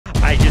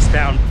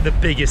found the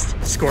biggest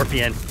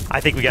scorpion. I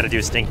think we gotta do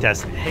a sting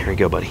test. Here we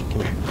go, buddy,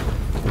 come here.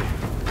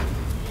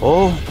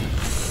 Oh,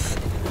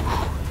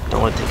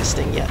 don't wanna take a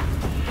sting yet.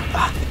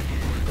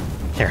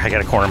 Here, I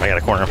gotta corner him, Here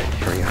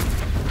we go.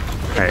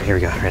 All right, here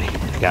we go, ready?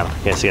 I got him.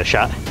 You guys see a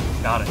shot?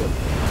 Got it.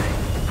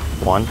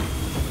 1,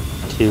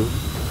 2,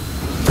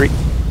 3.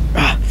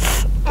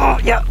 Oh,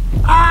 yeah.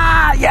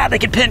 Yeah, they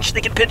can pinch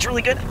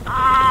really good.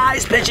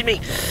 He's pinching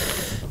me.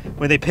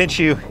 When they pinch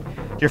you,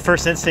 your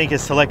first instinct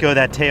is to let go of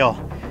that tail,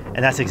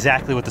 and that's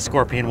exactly what the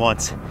scorpion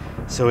wants.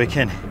 So it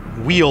can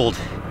wield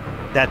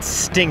that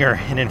stinger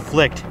and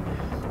inflict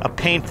a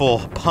painful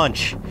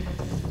punch.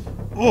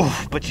 Ooh,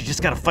 but you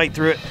just gotta fight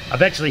through it.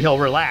 Eventually he'll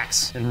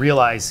relax and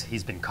realize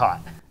he's been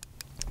caught.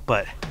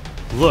 But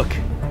look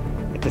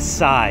at the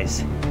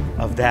size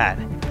of that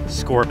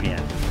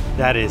scorpion.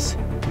 That is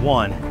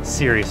one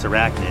serious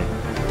arachnid.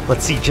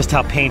 Let's see just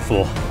how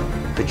painful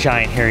the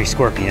giant hairy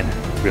scorpion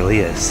really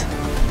is.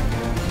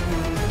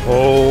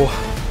 Oh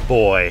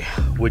boy,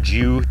 would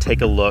you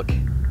take a look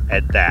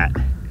at that.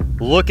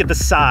 Look at the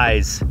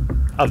size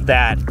of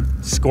that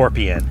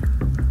scorpion.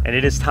 And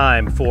it is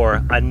time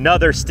for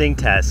another sting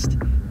test,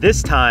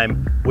 this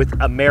time with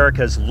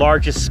America's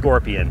largest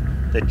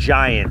scorpion, the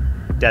giant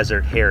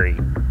desert hairy.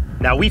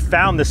 Now, we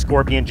found the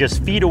scorpion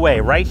just feet away,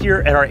 right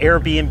here at our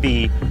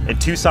Airbnb in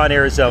Tucson,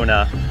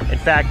 Arizona. In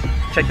fact,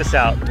 check this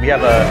out. We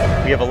have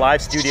a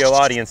live studio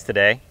audience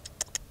today.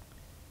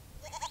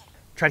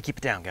 Try to keep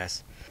it down,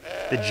 guys.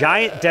 The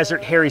giant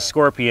desert hairy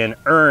scorpion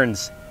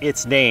earns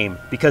its name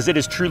because it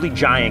is truly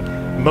giant.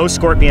 Most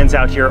scorpions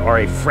out here are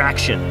a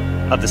fraction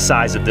of the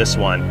size of this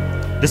one.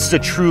 This is a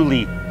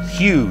truly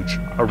huge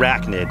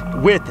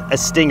arachnid with a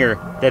stinger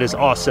that is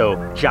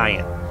also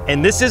giant.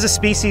 And this is a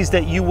species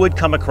that you would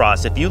come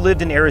across. If you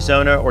lived in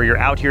Arizona or you're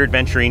out here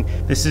adventuring,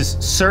 this is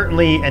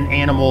certainly an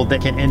animal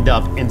that can end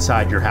up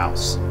inside your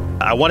house.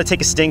 I want to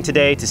take a sting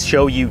today to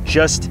show you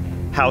just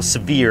how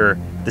severe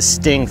the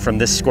sting from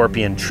this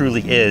scorpion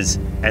truly is.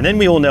 And then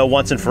we will know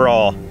once and for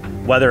all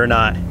whether or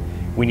not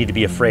we need to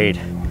be afraid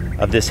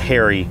of this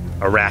hairy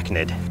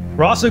arachnid.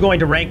 We're also going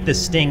to rank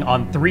this sting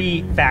on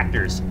 3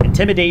 factors: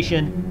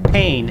 intimidation,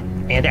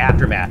 pain, and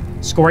aftermath,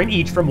 scoring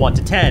each from 1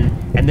 to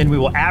 10, and then we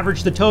will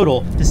average the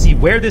total to see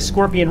where this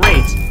scorpion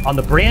rates on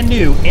the brand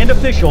new and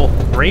official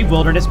Brave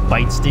Wilderness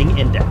Bite Sting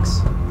Index.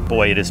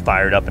 Boy, it is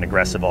fired up and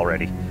aggressive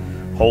already.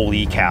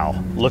 Holy cow,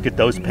 look at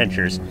those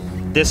pinchers.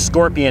 This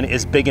scorpion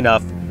is big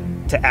enough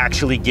to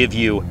actually give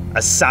you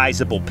a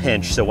sizable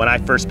pinch, so when I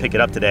first pick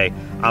it up today,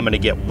 I'm gonna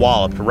get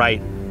walloped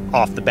right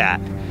off the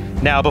bat.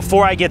 Now,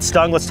 before I get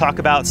stung, let's talk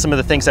about some of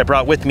the things I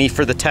brought with me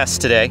for the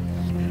test today.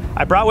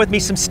 I brought with me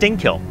some Sting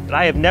Kill, but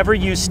I have never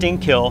used Sting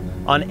Kill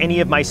on any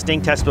of my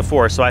sting tests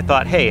before, so I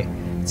thought, hey,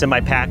 it's in my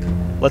pack,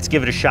 let's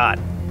give it a shot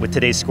with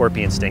today's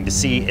scorpion sting to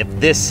see if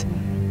this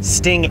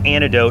sting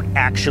antidote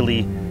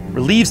actually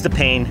relieves the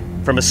pain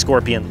from a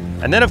scorpion.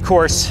 And then, of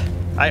course,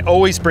 I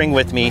always bring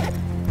with me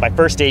my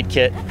first aid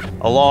kit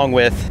along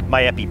with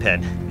my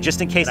EpiPen.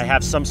 Just in case I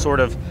have some sort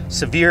of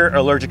severe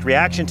allergic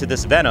reaction to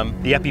this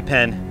venom, the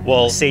EpiPen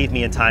will save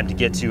me in time to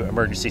get to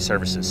emergency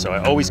services. So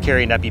I always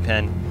carry an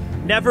EpiPen.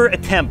 Never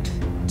attempt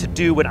to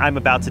do what I'm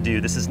about to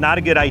do. This is not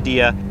a good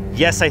idea.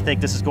 Yes, I think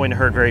this is going to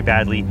hurt very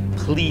badly.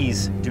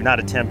 Please do not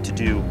attempt to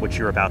do what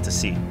you're about to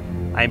see.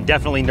 I am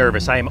definitely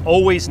nervous. I am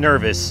always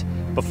nervous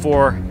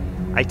before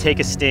I take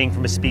a sting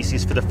from a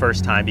species for the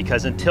first time,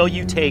 because until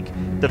you take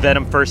the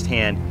venom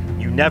firsthand,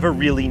 you never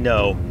really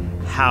know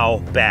how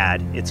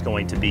bad it's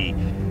going to be.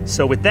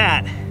 So with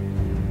that,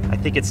 I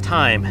think it's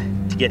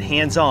time to get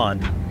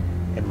hands-on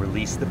and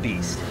release the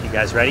beast. You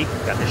guys ready?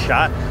 Got this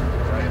shot?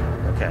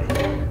 Okay.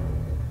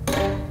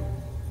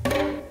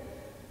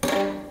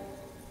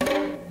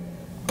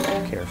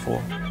 Careful.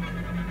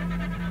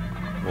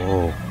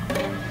 Whoa.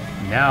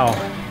 Now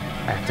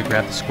I have to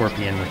grab the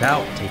scorpion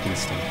without taking a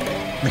sting.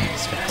 Man,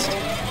 it's fast.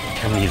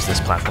 I'm gonna use this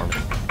platform to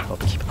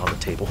help keep it on the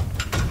table.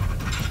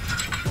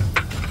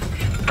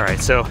 All right,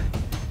 so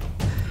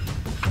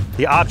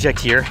the object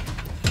here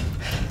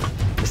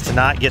is to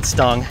not get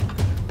stung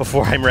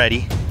before I'm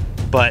ready,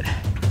 but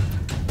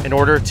in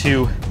order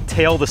to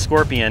tail the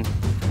scorpion,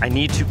 I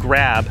need to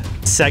grab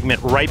a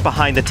segment right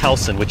behind the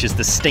telson, which is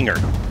the stinger.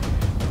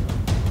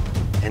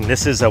 And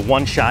this is a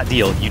one-shot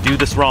deal. If you do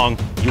this wrong,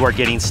 you are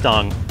getting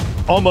stung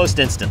almost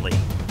instantly.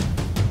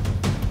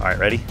 All right,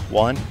 ready?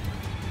 1,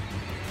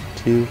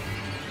 2,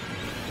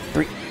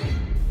 3.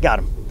 Got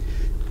him.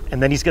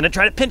 And then he's gonna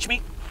try to pinch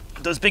me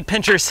with those big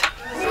pinchers.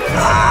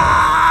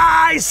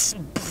 Nice!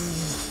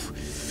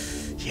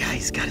 Yeah,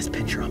 he's got his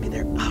pincher on me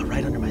there.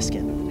 Right under my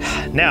skin.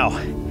 Now,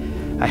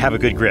 I have a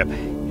good grip,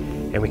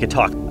 and we can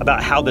talk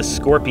about how the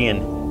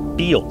scorpion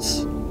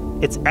feels.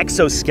 Its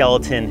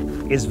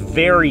exoskeleton is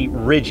very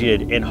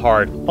rigid and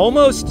hard,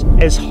 almost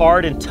as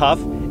hard and tough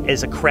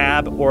as a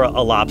crab or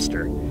a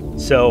lobster.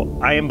 So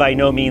I am by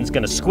no means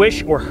gonna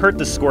squish or hurt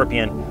the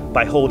scorpion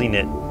by holding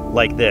it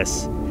like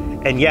this.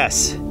 And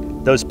yes,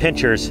 those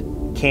pinchers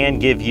can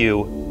give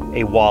you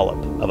a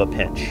wallop of a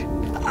pinch.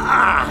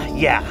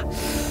 Yeah.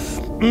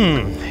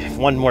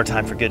 One more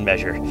time for good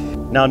measure.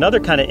 Now, another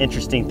kind of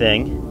interesting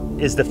thing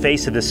is the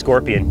face of this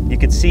scorpion. You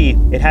can see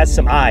it has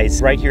some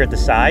eyes right here at the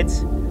sides,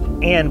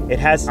 and it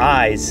has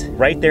eyes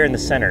right there in the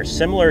center,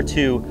 similar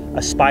to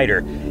a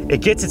spider.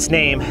 It gets its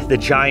name, the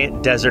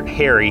giant desert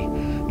hairy,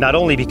 not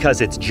only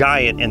because it's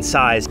giant in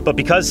size, but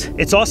because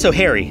it's also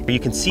hairy. You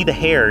can see the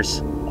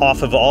hairs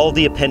off of all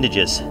the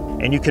appendages,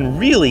 and you can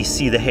really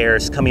see the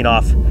hairs coming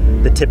off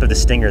the tip of the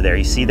stinger there.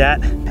 You see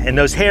that? And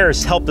those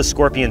hairs help the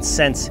scorpion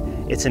sense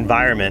its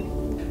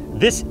environment.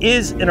 This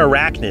is an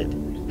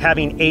arachnid,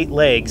 having 8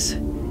 legs,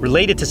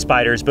 related to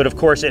spiders, but of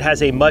course it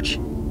has a much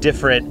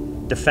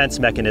different defense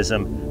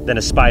mechanism than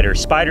a spider.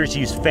 Spiders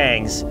use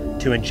fangs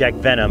to inject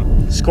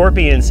venom.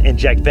 Scorpions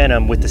inject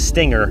venom with the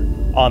stinger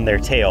on their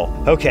tail.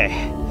 Okay,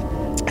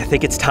 I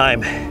think it's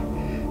time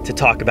to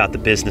talk about the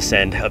business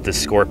end of the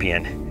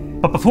scorpion.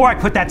 But before I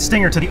put that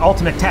stinger to the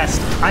ultimate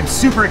test, I'm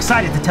super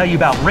excited to tell you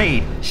about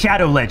Raid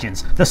Shadow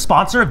Legends, the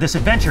sponsor of this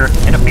adventure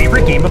and a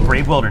favorite game of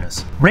Brave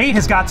Wilderness. Raid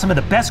has got some of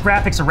the best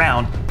graphics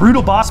around,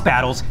 brutal boss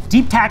battles,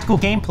 deep tactical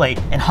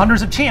gameplay, and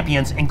hundreds of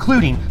champions,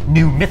 including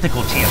new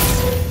mythical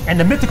champions. And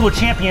the mythical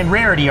champion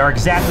rarity are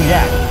exactly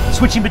that,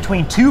 switching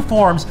between 2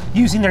 forms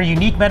using their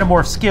unique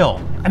metamorph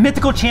skill. A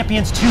mythical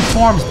champion's 2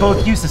 forms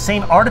both use the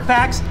same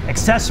artifacts,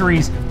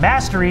 accessories,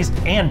 masteries,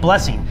 and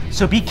blessing,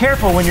 so be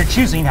careful when you're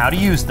choosing how to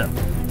use them.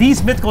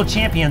 These mythical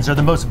champions are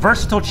the most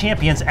versatile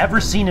champions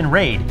ever seen in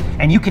Raid,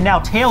 and you can now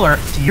tailor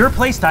to your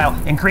playstyle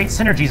and create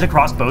synergies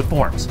across both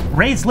forms.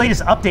 Raid's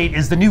latest update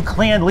is the new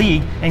Clan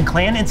League and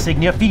Clan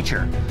Insignia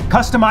feature.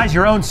 Customize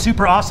your own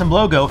super awesome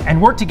logo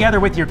and work together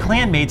with your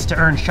clan mates to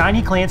earn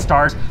shiny clan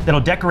stars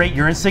that'll decorate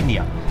your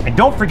insignia. And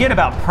don't forget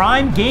about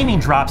Prime gaming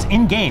drops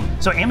in-game,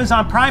 so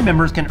Amazon Prime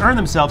members can earn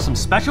themselves some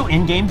special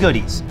in-game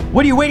goodies.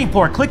 What are you waiting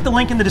for? Click the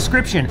link in the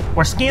description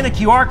or scan the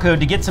QR code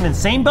to get some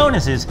insane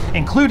bonuses,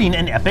 including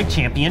an epic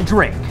champion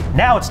Drake.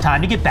 Now it's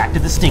time to get back to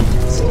the sting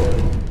test.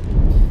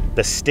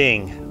 The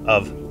sting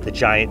of the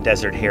giant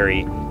desert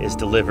hairy is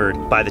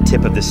delivered by the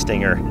tip of the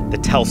stinger, the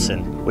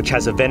telson, which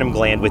has a venom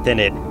gland within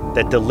it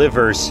that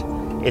delivers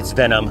its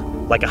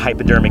venom like a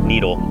hypodermic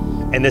needle.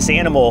 And this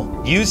animal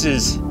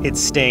uses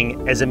its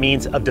sting as a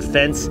means of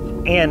defense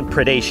and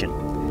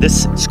predation.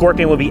 This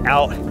scorpion will be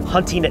out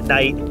hunting at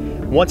night.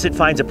 Once it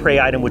finds a prey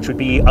item, which would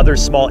be other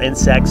small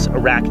insects,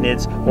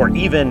 arachnids, or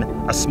even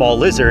a small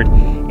lizard,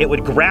 it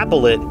would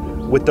grapple it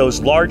with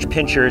those large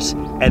pinchers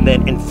and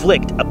then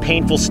inflict a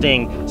painful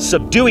sting,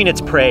 subduing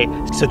its prey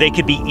so they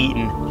could be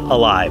eaten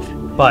alive.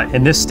 But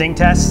in this sting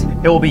test,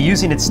 it will be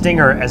using its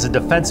stinger as a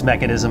defense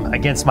mechanism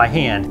against my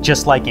hand,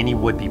 just like any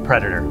would-be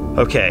predator.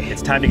 Okay,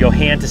 it's time to go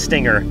hand to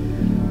stinger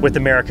with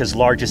America's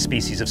largest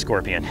species of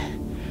scorpion.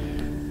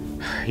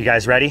 You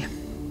guys ready?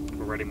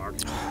 We're ready, Mark.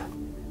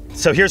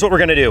 So here's what we're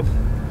gonna do.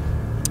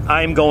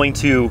 I'm going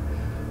to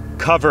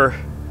cover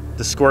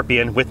the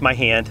scorpion with my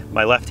hand,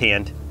 my left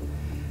hand,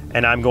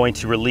 and I'm going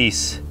to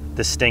release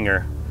the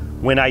stinger.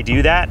 When I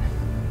do that,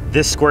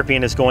 this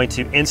scorpion is going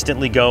to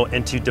instantly go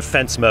into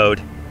defense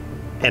mode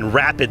and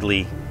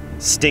rapidly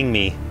sting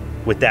me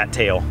with that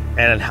tail.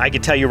 And I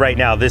can tell you right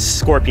now, this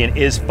scorpion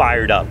is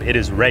fired up. It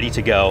is ready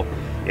to go.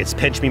 It's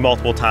pinched me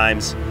multiple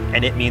times,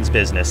 and it means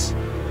business.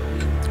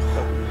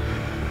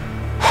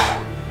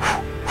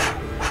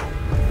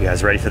 You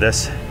guys ready for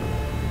this?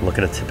 I'm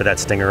looking at the tip of that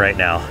stinger right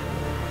now.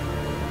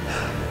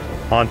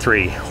 On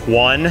 3,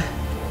 1,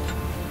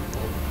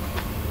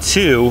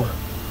 2,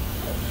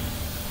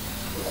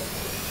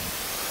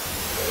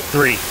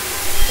 3.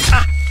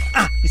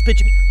 He's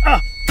pinching me.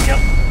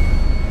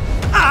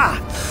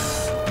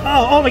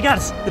 Oh my God,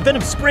 the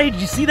venom spray, did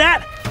you see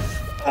that?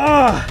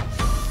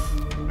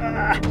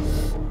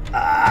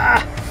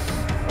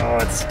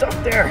 It's stuck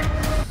there.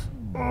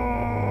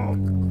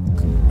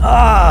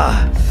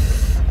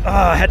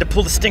 I had to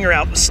pull the stinger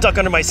out, it was stuck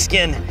under my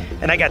skin,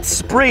 and I got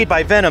sprayed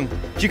by venom.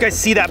 Did you guys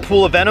see that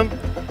pool of venom?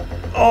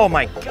 Oh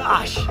my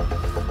gosh.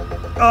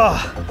 All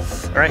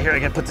right, here, I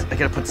gotta put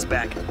this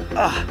back.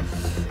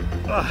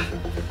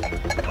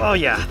 Oh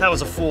yeah, that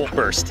was a full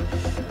burst.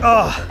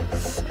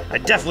 I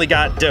definitely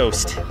got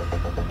dosed,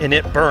 and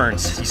it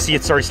burns. You see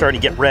it's already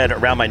starting to get red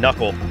around my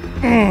knuckle.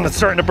 It's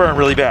starting to burn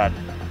really bad.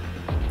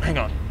 Hang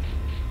on.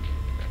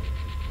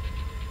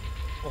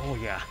 Oh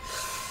yeah.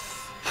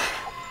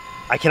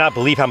 I cannot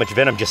believe how much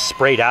venom just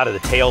sprayed out of the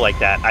tail like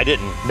that. I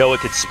didn't know it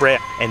could spray,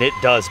 and it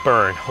does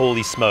burn.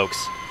 Holy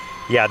smokes.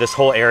 Yeah, this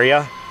whole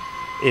area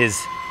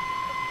is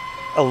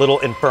a little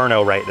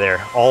inferno right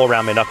there, all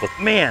around my knuckles.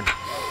 Man,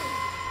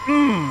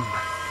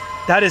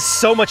 that is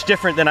so much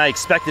different than I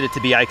expected it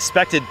to be. I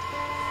expected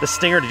the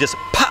stinger to just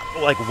pop,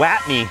 like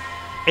whap me.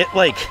 It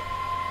like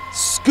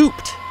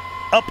scooped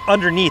up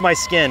underneath my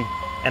skin,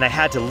 and I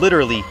had to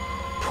literally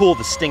pull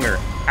the stinger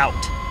out.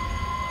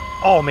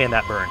 Oh man,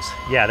 that burns.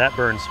 Yeah, that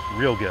burns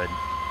real good.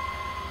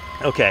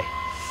 Okay,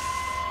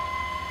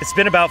 it's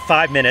been about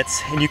 5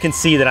 minutes, and you can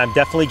see that I'm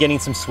definitely getting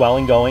some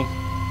swelling going.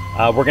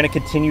 We're gonna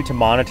continue to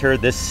monitor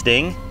this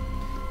sting,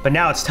 but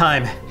now it's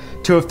time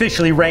to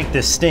officially rank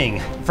this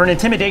sting. For an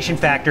intimidation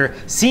factor,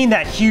 seeing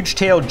that huge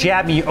tail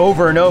jab me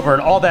over and over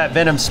and all that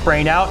venom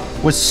spraying out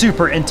was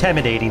super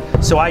intimidating,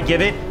 so I give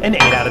it an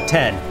 8 out of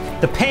 10.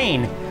 The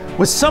pain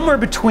Was somewhere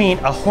between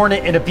a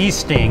hornet and a bee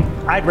sting,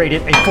 I'd rate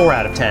it a 4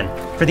 out of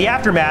 10. For the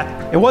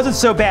aftermath, it wasn't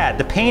so bad.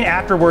 The pain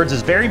afterwards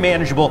is very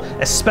manageable,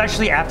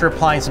 especially after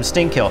applying some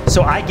sting kill.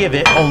 So I give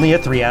it only a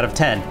 3 out of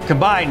 10.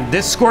 Combined,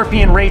 this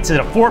scorpion rates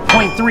it a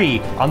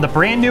 4.3 on the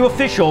brand new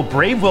official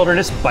Brave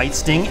Wilderness Bite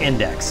Sting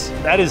Index.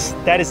 That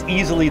is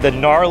easily the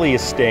gnarliest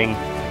sting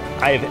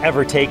I have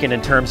ever taken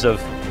in terms of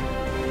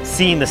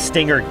seeing the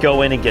stinger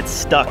go in and get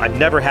stuck. I've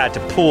never had to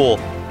pull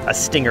a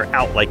stinger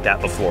out like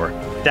that before.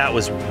 That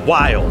was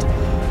wild.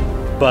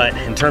 But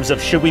in terms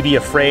of should we be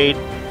afraid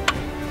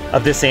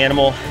of this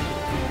animal,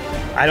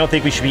 I don't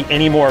think we should be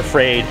any more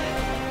afraid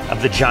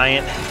of the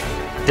giant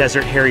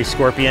desert hairy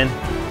scorpion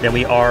than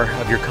we are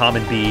of your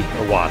common bee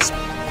or wasp.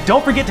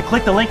 Don't forget to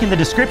click the link in the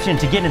description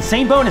to get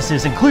insane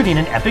bonuses, including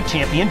an epic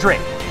champion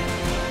drink.